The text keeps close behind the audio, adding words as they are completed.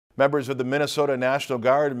Members of the Minnesota National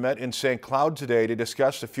Guard met in St. Cloud today to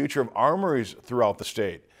discuss the future of armories throughout the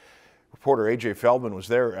state. Reporter A.J. Feldman was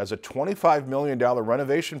there as a $25 million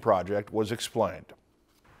renovation project was explained.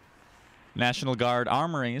 National Guard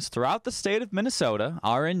armories throughout the state of Minnesota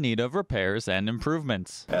are in need of repairs and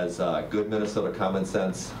improvements. As good Minnesota common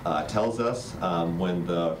sense tells us, when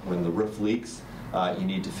the roof leaks, you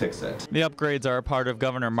need to fix it. The upgrades are a part of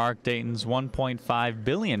Governor Mark Dayton's $1.5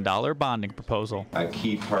 billion bonding proposal. A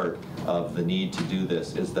key part of the need to do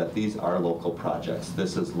this is that these are local projects.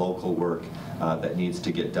 This is local work that needs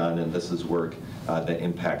to get done, and this is work that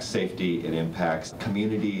impacts safety. It impacts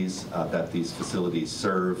communities that these facilities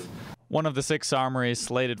serve. One of the 6 armories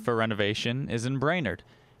slated for renovation is in Brainerd.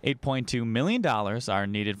 $8.2 million are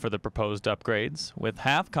needed for the proposed upgrades, with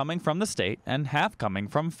half coming from the state and half coming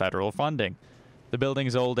from federal funding. The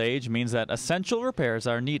building's old age means that essential repairs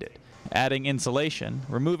are needed, adding insulation,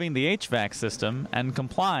 removing the HVAC system, and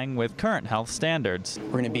complying with current health standards. We're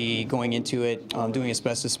going to be going into it, doing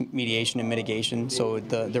asbestos mediation and mitigation, so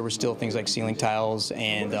there were still things like ceiling tiles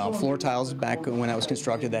and floor tiles back when I was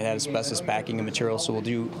constructed that had asbestos backing and material, so we'll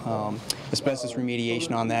do asbestos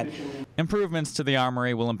remediation on that. Improvements to the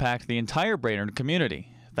armory will impact the entire Brainerd community,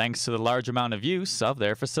 thanks to the large amount of use of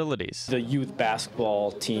their facilities. The youth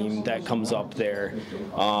basketball team that comes up there,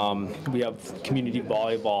 we have community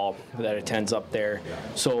volleyball that attends up there.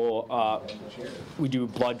 So we do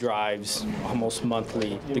blood drives almost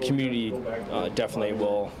monthly. The community definitely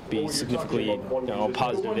will be significantly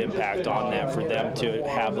positive impact on that for them to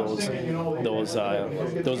have those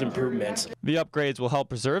improvements. The upgrades will help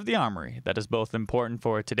preserve the armory that is both important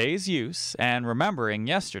for today's use and remembering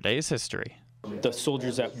yesterday's history. The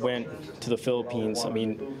soldiers that went to the Philippines, I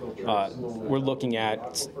mean, we're looking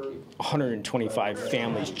at 125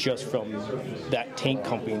 families just from that tank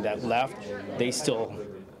company that left. They still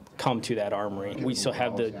come to that armory. We still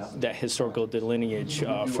have that historical lineage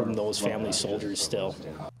from those family soldiers still.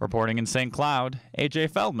 Reporting in St. Cloud, A.J.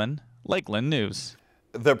 Feldman, Lakeland News.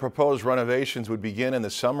 The proposed renovations would begin in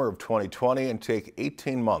the summer of 2020 and take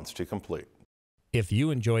 18 months to complete. If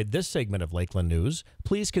you enjoyed this segment of Lakeland News,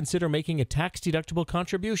 please consider making a tax-deductible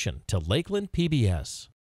contribution to Lakeland PBS.